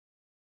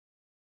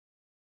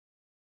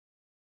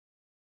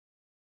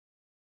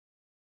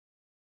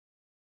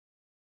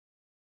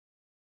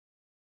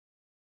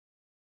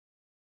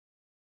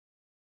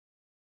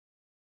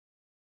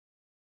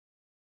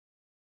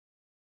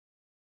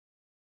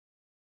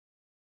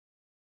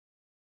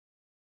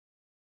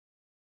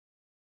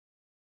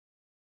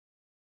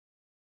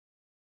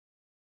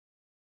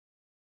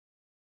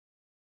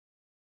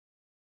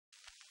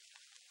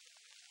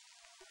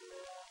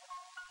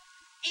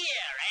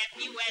Here,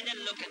 have you had a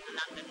look at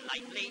London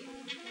lately?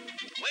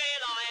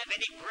 Well, I have,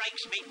 and it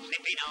breaks me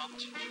flipping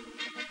heart.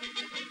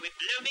 With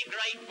blooming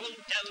great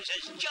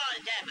bulldozers,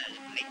 giant hammers,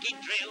 blinking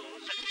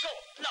drills, and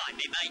God,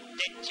 blimey, mate,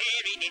 they're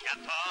tearing it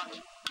apart.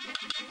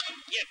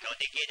 You got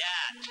to get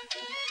out.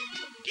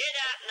 Get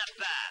out and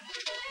about.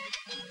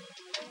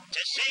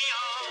 To see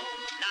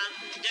old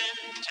London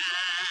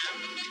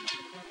town.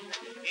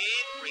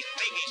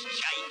 Everything is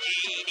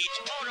changing, it's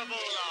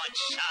horrible, I'd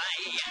say.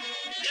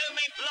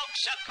 Looming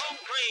blocks of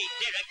concrete,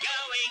 they're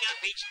going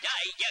up each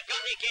day. You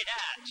got to get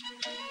out.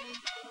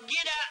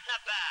 Get out and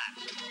about.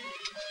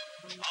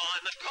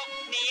 I'm a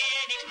Cockney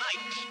and it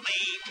makes me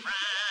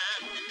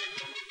frown.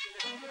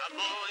 And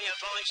my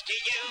advice to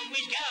you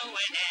is go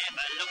and have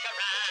a look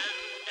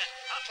around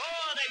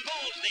before they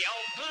pulls the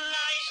old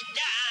place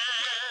down.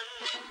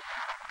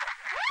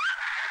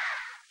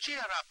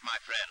 Cheer up, my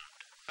friend.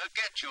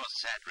 Forget your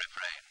sad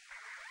refrain,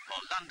 for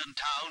London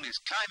town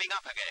is climbing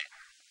up again.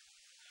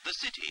 The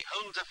city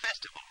holds a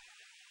festival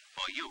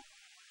for you,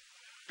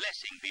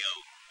 blessing the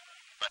old,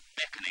 but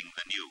beckoning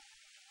the new.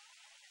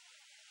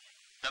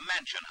 The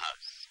Mansion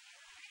House.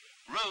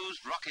 Rose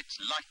rockets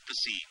light the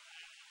scene,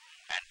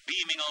 and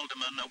beaming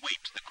aldermen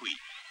await the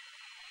Queen.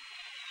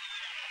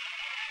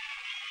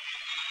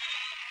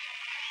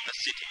 The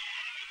city.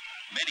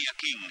 Many a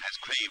king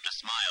has craved a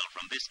smile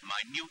from this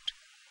minute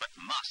but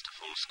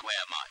masterful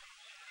square mile.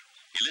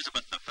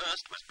 Elizabeth I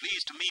was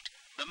pleased to meet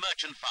the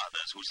merchant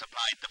fathers who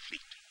supplied the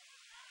fleet.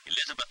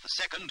 Elizabeth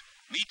II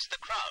meets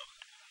the crowd.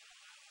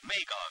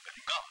 Magog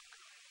and Gog,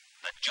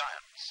 the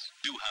giants,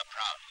 do her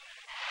proud.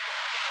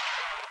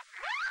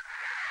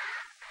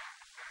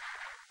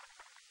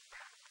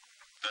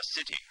 The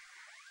city.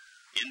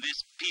 In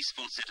this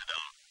peaceful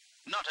citadel,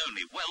 not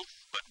only wealth,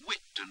 but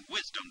wit and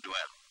wisdom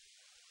dwell.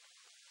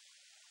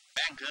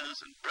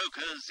 Bankers and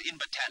brokers in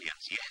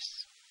battalions, yes.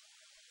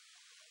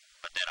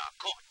 But there are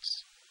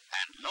courts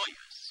and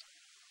lawyers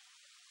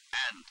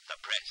and the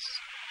press.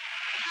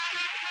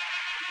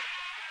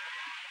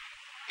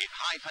 If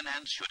high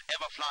finance should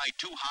ever fly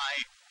too high,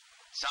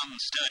 some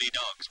sturdy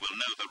dogs will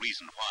know the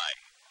reason why.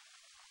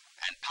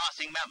 And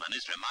passing mammon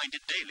is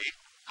reminded daily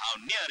how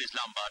near is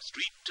Lombard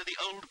Street to the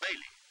Old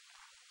Bailey.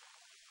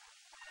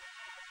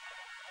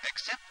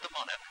 Except the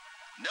monarch,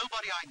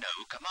 nobody I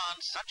know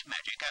commands such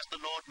magic as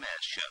the Lord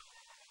Mayor's show.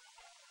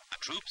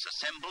 The troops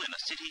assemble in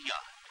a city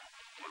yard,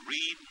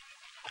 marine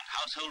and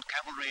household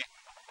cavalry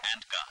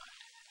and guard.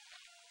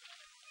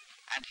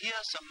 And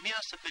here some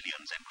mere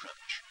civilians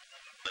encroach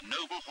the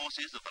noble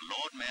horses of the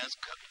Lord Mayor's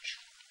coach.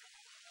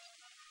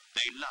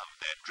 They love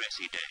their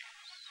dressy days,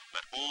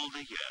 but all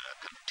the year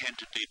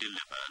contentedly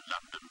deliver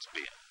London's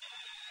beer.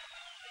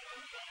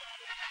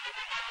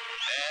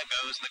 There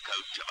goes the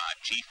coach of our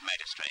chief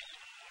magistrate,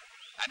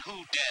 and who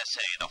dare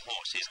say the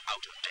horse is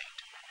out of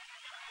date?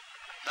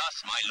 Thus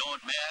my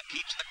Lord Mayor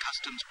keeps the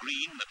customs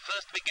green that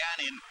first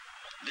began in,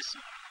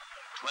 listen,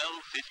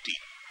 1215.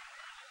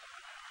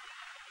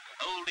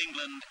 Old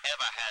England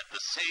ever had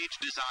the sage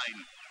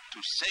design to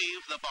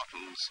save the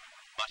bottles,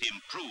 but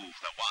improve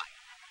the wine.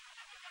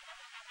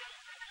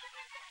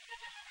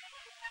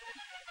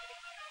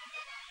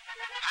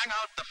 Hang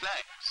out the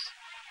flags.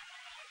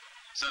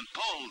 St.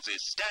 Paul's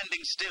is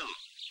standing still.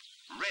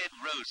 Red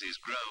roses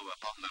grow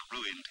upon the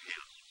ruined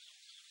hill.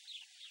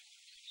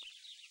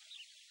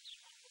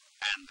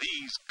 And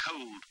these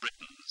cold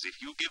Britons,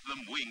 if you give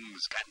them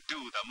wings, can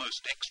do the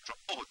most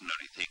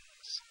extraordinary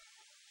things.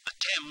 The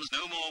Thames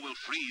no more will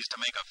freeze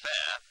to make a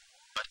fair,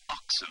 but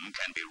oxen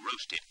can be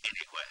roasted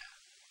anywhere.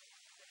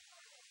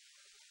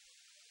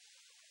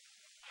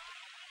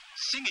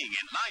 Singing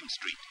in Lime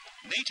Street,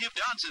 native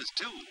dancers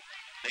too.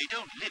 They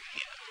don't live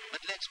here,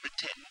 but let's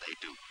pretend they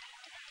do.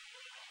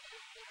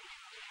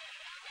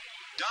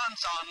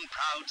 Dance on,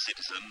 proud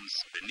citizens,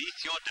 beneath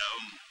your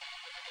dome.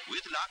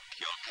 With luck,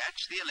 you'll catch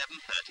the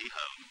 11:30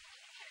 home.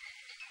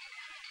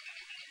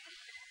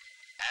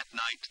 At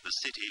night, the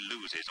city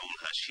loses all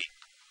her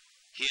sheep.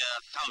 Here,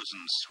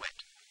 thousands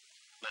sweat,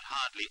 but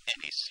hardly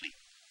any sleep.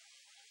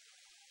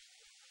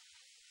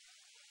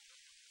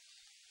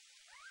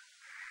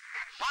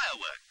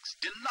 Fireworks,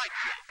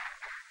 delightful.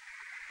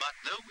 But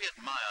though we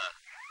admire,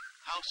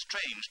 how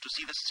strange to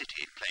see the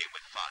city play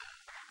with fire.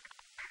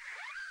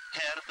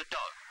 Hair of the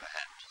dog,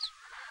 perhaps.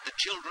 The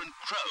children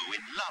crow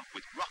in love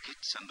with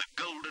rockets and the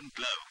golden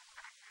glow.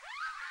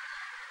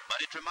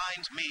 But it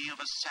reminds me of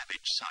a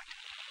savage sight.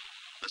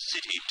 The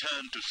city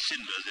turned to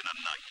cinders in a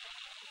night.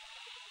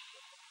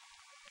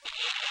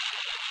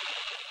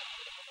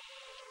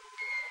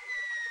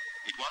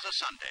 It was a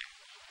Sunday,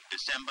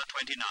 December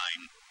 29,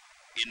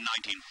 in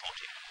 1940.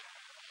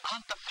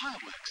 Aren't the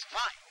fireworks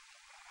fine?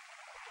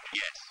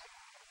 Yes.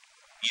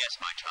 Yes,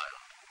 my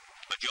child.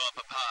 But your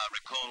papa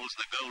recalls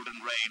the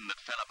golden rain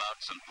that fell about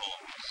St.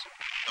 Paul's,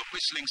 the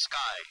whistling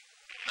sky,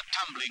 the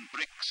tumbling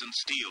bricks and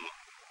steel.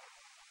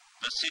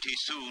 The city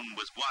soon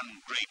was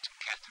one great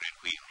Catherine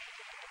wheel.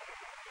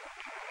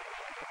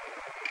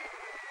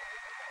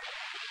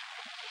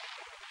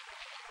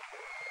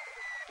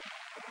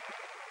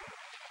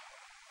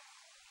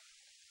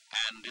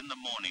 And in the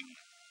morning,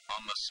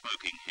 On the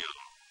smoking hill,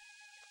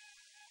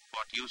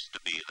 what used to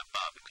be the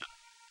Barbican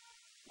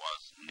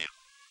was new.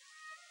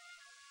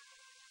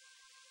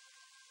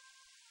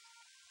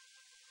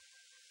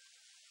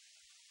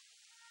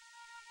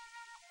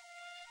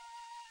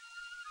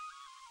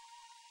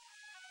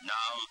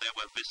 Now there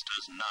were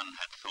vistas none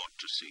had thought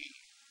to see.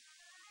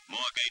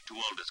 Moorgate to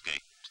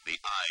Aldersgate, the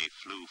eye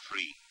flew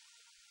free.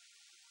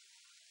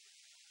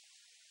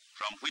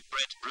 From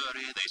Whitbread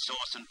Brewery they saw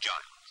St.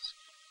 Giles.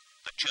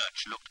 The church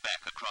looked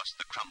back across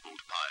the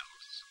crumbled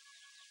piles.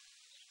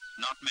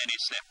 Not many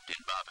slept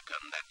in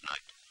Barbican that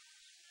night,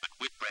 but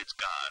Whitbread's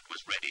guard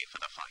was ready for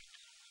the fight.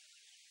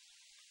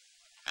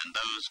 And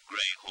those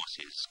grey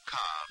horses,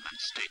 calm and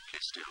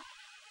stately still,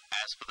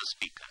 as for the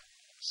speaker,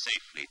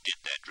 safely did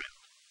their drill.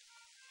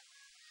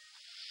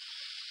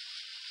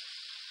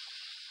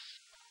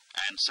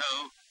 And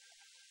so,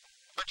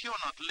 but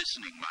you're not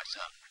listening, my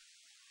son.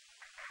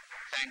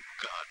 Thank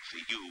God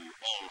for you,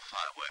 all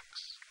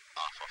fireworks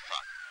are for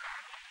fun.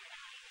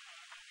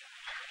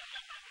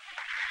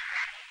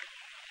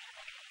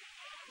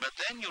 But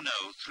then, 300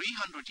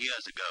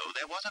 years ago,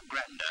 there was a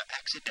grander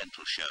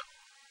accidental show.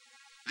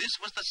 This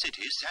was the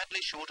city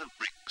sadly short of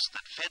bricks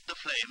that fed the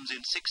flames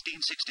in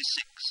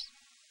 1666.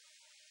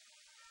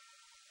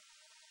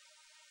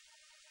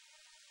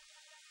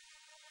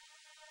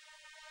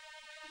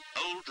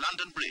 Old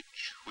London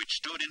Bridge, which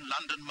stood in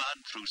London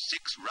mud through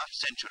 6 rough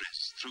centuries,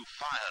 through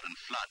fire and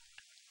flood.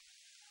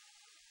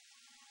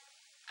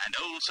 And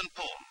old St.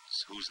 Paul's,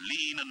 whose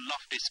lean and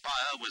lofty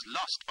spire was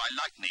lost by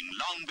lightning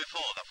long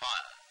before the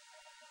fire.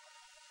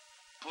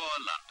 Poor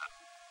London,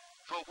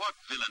 for what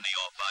villainy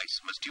or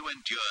vice must you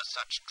endure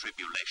such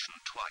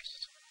tribulation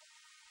twice?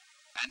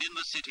 And in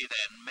the city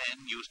then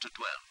men used to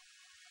dwell.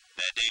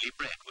 Their daily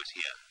bread was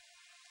here,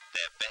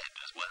 their bed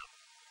as well.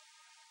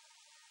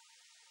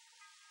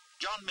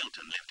 John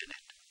Milton lived in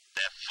it,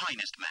 their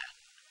finest man,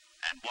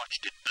 and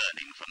watched it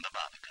burning from the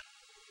Barbican.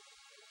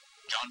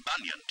 John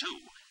Bunyan,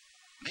 too.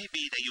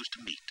 Maybe they used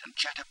to meet and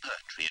chatter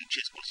poetry in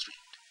Chiswell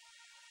Street.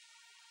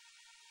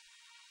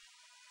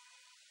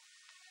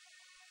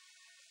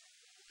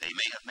 They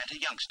may have met a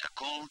youngster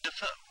called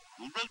Defoe,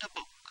 who wrote a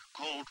book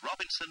called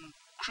Robinson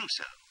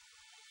Crusoe.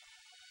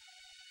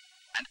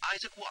 And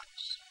Isaac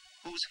Watts,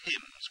 whose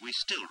hymns we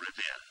still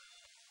revere.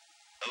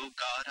 O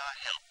God, our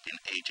help in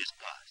ages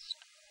past,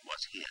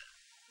 was here.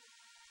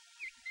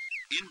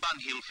 In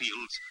Bunhill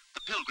Fields,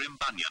 the pilgrim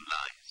Bunyan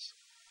lies,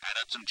 and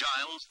at St.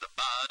 Giles, the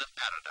bard of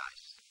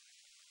paradise.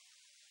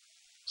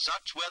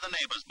 Such were the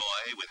neighbours,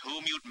 boy, with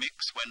whom you'd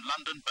mix when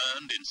London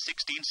burned in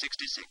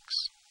 1666.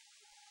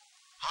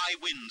 High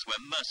winds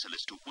were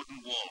merciless to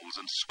wooden walls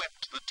and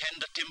swept the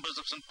tender timbers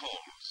of St.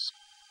 Paul's.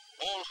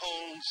 All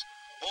halls,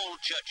 all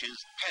churches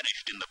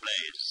perished in the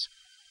blaze.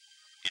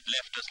 It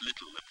left us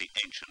little of the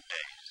ancient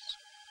days.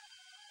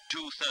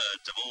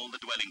 2/3 of all the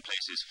dwelling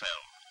places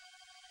fell.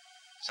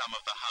 Some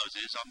of the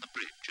houses on the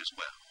bridge as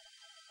well.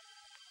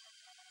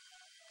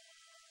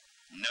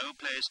 No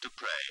place to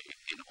pray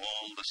in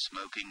all the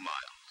smoking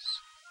miles.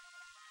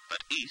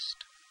 But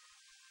east,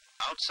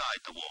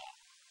 outside the wall,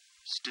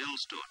 still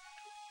stood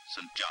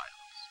St.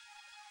 Giles.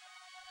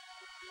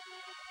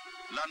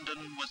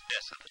 London was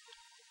desolate.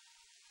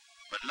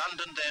 But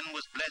London then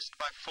was blessed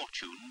by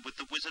fortune with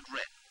the wizard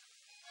wren.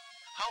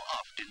 How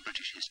oft in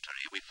British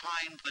history we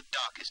find the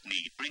darkest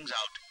need brings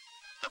out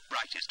the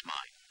brightest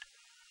mind.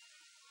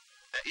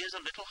 There is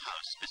a little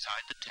house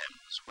beside the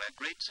Thames where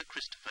great Sir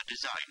Christopher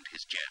designed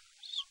his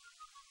gems.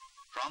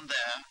 From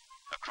there,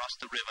 across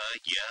the river,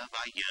 year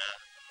by year,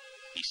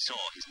 he saw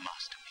his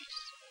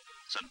masterpiece,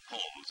 St.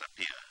 Paul's,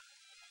 appear.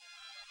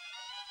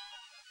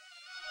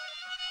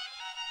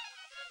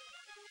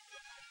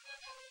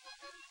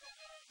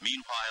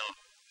 Meanwhile,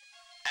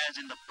 as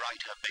in the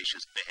bright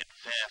herbaceous bed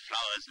fair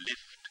flowers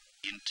lift,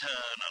 in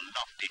turn, a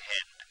lofty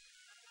head,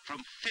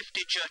 from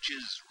 50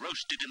 churches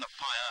roasted in the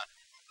fire,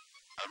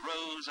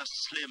 arose a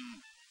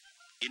slim,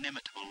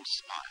 inimitable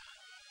spire.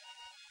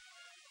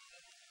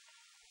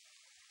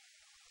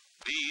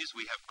 These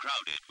we have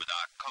crowded with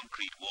our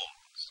concrete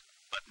walls,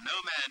 but no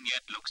man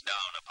yet looks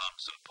down upon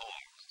St.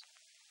 Paul's.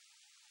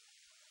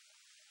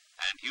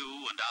 And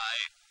you and I,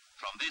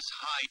 from this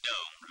high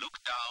dome,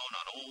 look down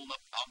on all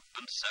the pomp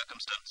and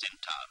circumstance in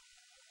town.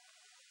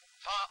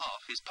 Far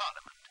off is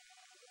Parliament.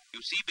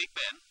 You see Big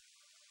Ben,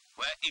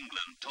 where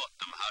England taught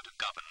them how to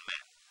govern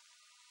men.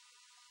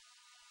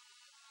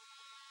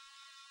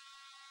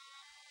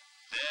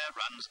 There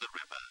runs the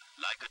river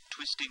like a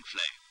twisting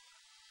flame,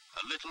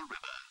 a little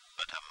river,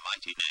 but a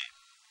mighty name.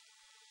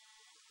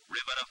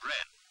 River of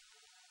Wren,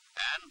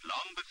 and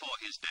long before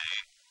his day,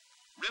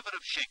 River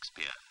of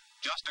Shakespeare,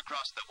 just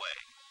across the way.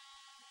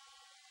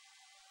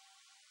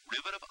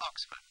 River of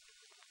Oxford,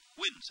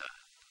 Windsor,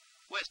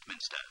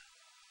 Westminster.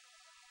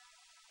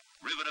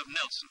 River of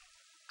Nelson,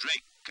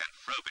 Drake and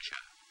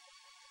Frobisher.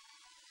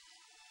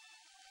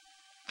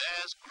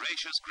 There's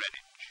gracious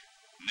Greenwich,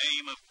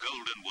 name of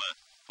golden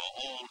worth for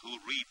all who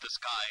read the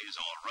skies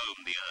or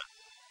roam the earth.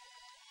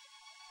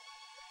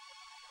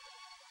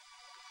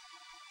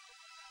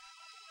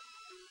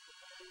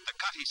 The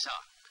Cutty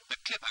Sark, the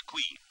Clipper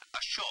Queen,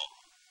 ashore.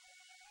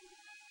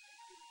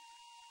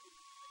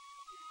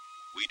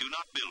 We do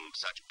not build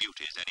such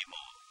beauties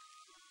anymore.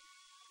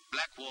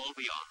 Blackwall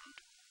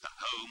beyond, the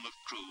home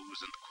of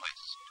cruise and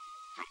quest,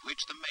 from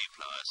which the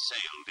Mayflower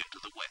sailed into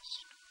the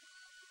west.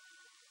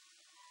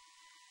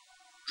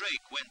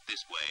 Drake went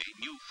this way,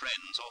 new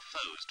friends or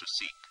foes to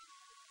seek.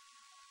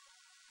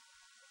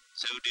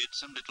 So did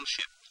some little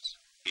ships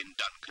in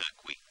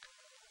Dunkirk week.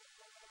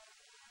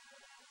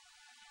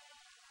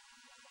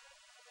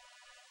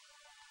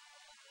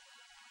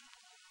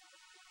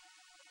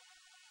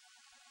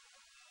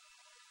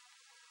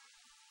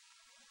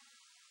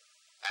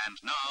 And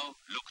now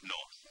look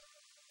north,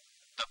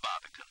 the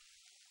Barbican.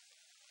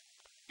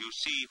 You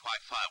see why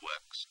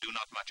fireworks do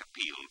not much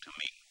appeal to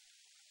me.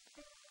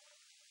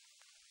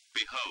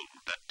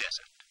 Behold the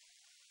desert.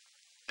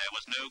 There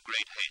was no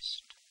great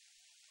haste,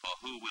 for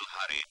who will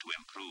hurry to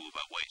improve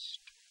a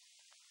waste?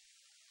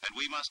 And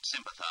we must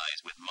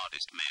sympathize with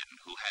modest men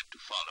who had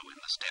to follow in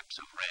the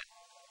steps of Wren.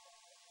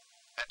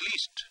 At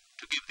least,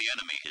 to give the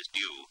enemy his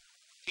due,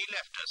 he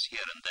left us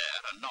here and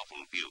there a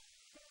novel view.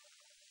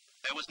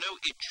 There was no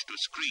itch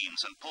to screen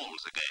St.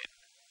 Paul's again,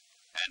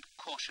 and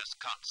cautious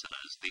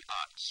counsellors the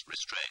arts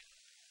restrain.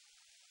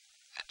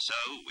 And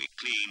so we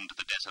cleaned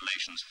the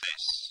desolation's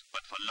face,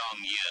 but for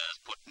long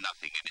years put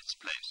nothing in its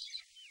place.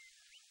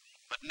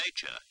 But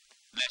nature,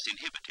 less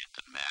inhibited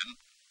than man,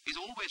 is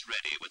always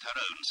ready with her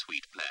own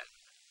sweet plan.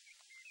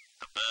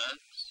 The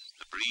birds,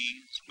 the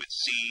breeze, with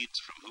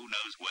seeds from who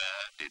knows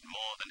where, did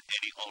more than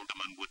any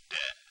alderman would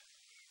dare.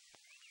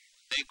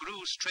 They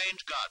grew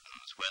strange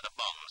gardens where the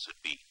bombs had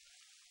been,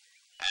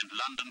 and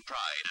London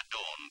pride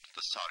adorned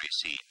the sorry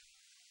scene.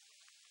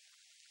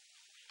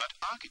 But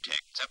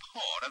architects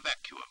abhor a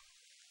vacuum,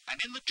 and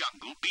in the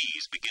jungle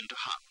bees begin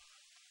to hum.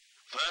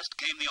 First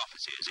came the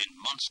offices in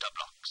monster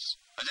blocks,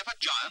 as if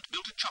a giant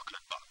built a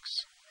chocolate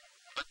box.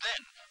 But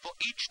then, for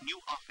each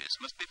new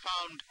office must be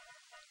found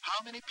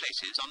how many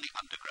places on the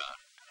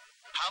underground,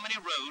 how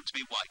many roads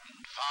be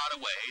widened far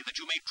away that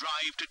you may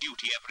drive to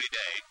duty every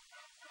day,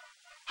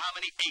 how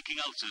many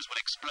aching ulcers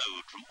will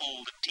explode from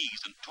all the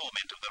tease and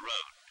torment of the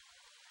road.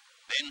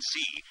 Then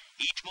see,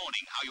 each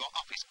morning, how your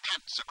office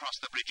pants across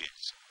the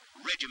bridges,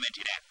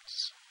 regimented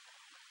ants.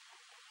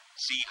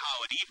 See how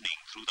at evening,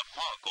 through the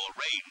fog or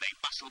rain, they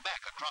bustle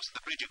back across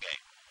the bridge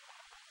again.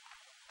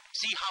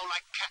 See how,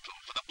 like cattle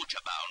for the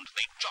butcher bound,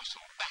 they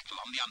jostle, battle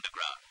on the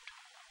underground.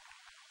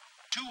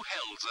 2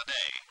 hells a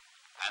day,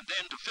 and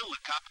then to fill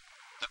the cup,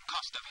 the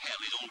cost of hell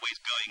is always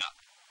going up.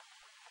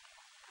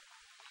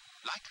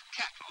 Like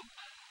cattle?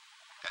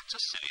 That's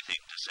a silly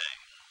thing to say.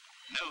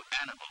 No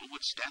animal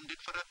would stand it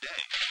for a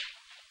day.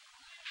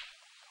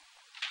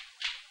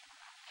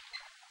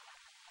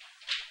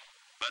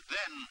 But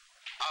then,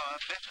 our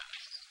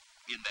betters,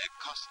 in their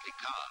costly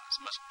cars,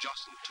 must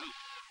jostle too,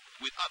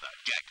 with other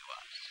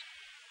jaguars.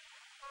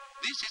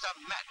 This is a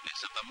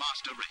madness of the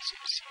master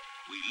races.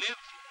 We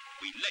live,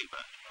 we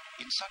labor,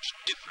 in such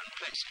different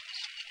places.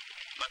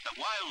 But the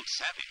wild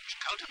savage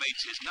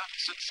cultivates his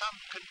nuts at some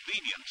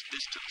convenient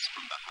distance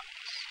from the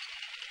huts.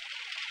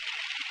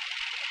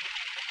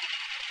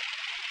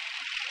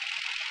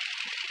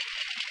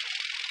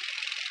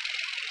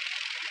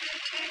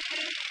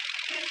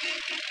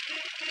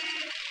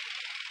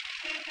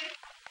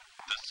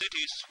 The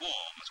city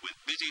swarms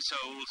with busy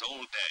souls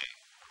all day.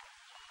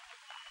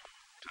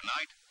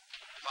 Tonight,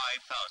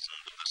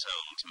 5,000 of the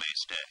souls may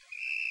stay.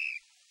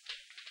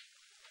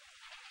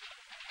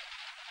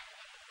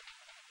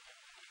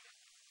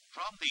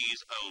 From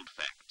these old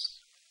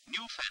facts,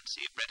 new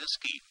fancy bred a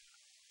scheme.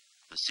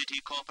 The city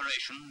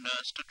corporation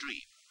nursed a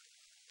dream.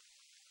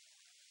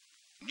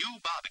 New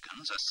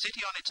Barbican's a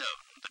city on its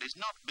own that is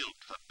not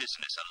built for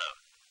business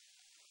alone.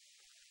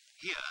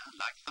 Here,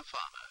 like the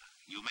farmer,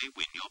 you may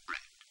win your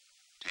bread,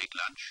 take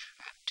lunch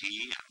and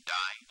tea and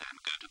dine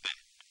and go to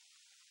bed.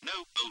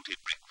 No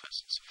bolted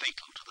breakfasts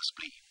fatal to the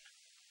spleen.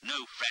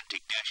 No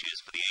frantic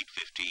dashes for the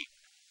 8:15.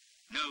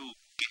 No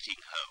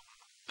getting home,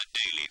 the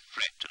daily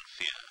fret and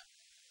fear.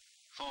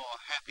 For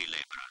happy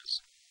labourers,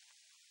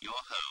 your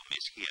home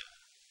is here.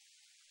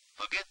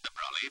 Forget the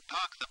brolly,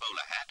 park the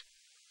bowler hat.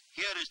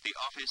 Here is the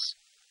office,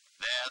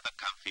 there the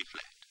comfy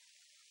flat.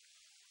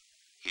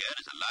 Here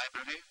is a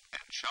library,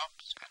 and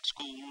shops, and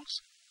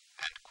schools,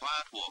 and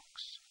quiet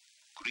walks,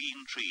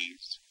 green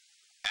trees,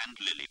 and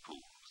lily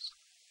pools.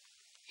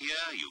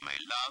 Here you may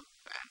love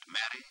and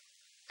marry,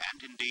 and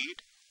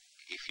indeed,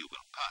 if you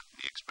will pardon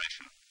the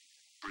expression,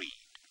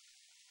 breed.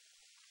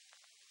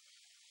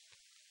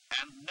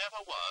 And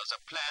never was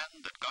a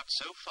plan that got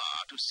so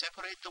far to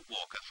separate the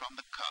walker from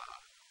the car.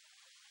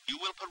 You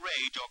will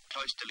parade your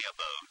cloisterly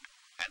abode,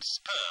 and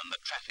spurn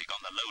the traffic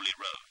on the lowly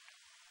road.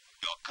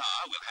 Your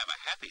car will have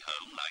a happy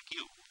home like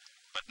you,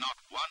 but not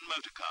one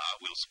motor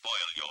car will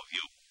spoil your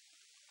view.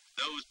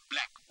 Those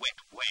black, wet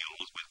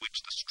whales with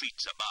which the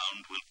streets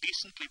abound will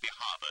decently be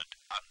harbored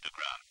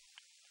underground.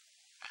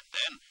 And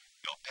then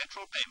your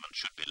petrol payment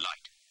should be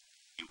light.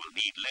 You will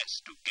need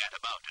less to gad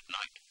about at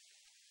night.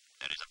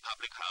 There is a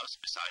public house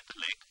beside the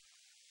lake.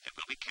 There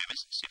will be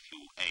chemists if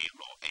you ail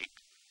or ache.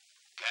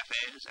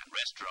 cafes and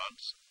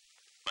restaurants,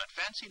 but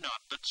fancy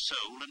not that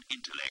soul and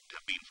intellect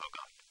have been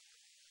forgot.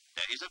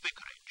 There is a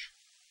vicarage,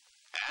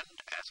 and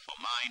as for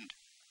mind,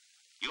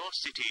 your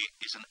city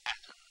is an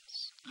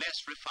Athens,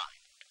 less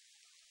refined.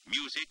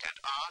 Music and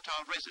art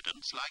are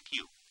residents like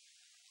you,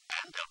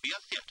 and there'll be a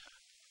theatre.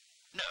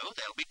 No,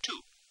 there'll be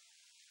two.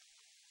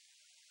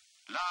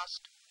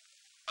 Last,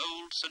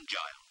 old St.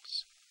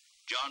 Giles,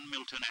 John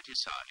Milton at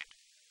his side,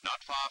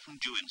 not far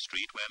from Jewin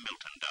Street where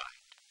Milton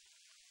died.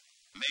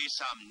 May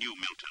some new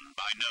Milton,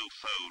 by no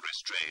foe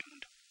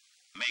restrained,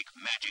 make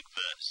magic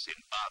verse in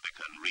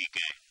Barbican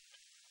Regained.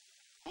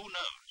 Who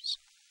knows?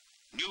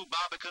 New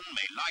Barbican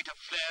may light a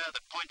flare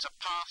that points a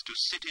path to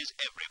cities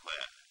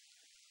everywhere.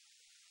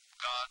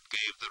 God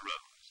gave the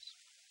rose,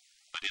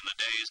 but in the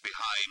days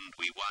behind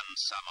we won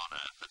some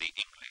honor for the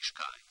English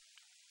kind.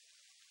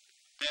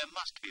 There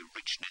must be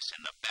richness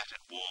in the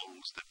battered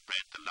walls that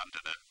bred the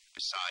Londoner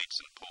beside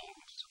St.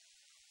 Paul's.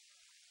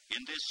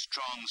 In this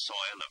strong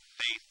soil of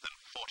faith and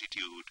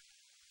fortitude,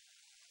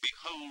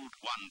 behold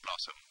one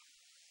blossom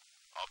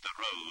of the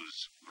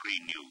rose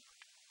renewed.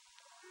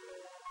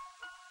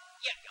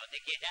 You gotta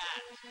get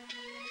out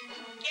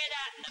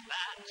and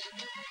about,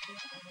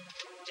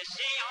 to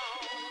see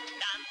old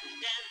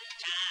London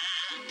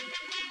town.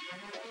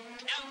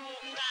 No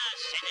more fly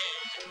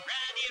sinners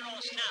round here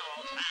on snow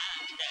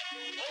found.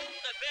 All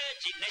the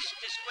birds in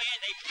Leicester Square,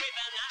 they've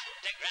driven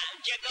underground.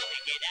 You gotta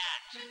get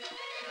out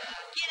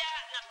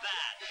and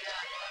about.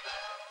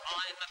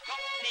 I'm a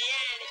cockney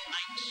and it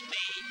makes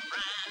me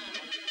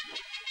frown.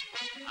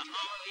 I'm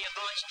all your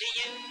voice to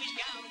you is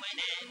go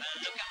whenever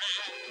look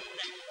around.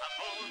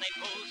 Before they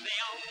pulls the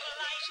old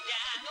place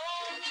down,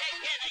 all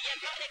together you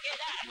gotta get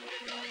out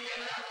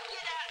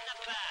and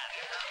about,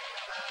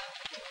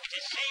 to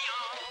see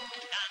old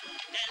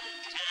London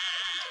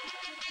town.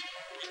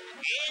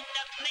 In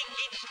the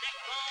blinking snack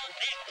bar,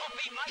 their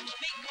coffee makes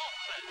me cough.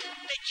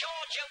 They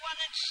charge you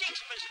 1 and 6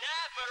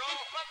 now for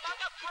half a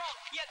mug of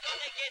froth. You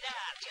gotta get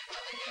out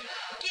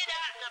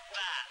and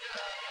about.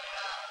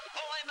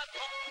 I'm a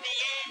cockney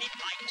and it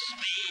makes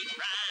me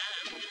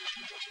frown.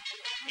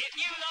 If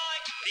you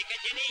like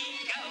Piccadilly,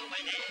 go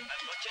whenever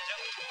butchers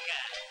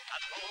hooker.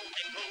 Before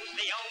they pull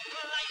the old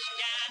place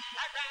down,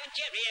 around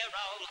your ear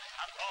roll.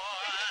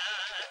 Before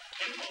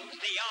they pull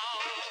the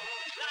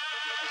old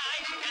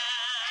place down.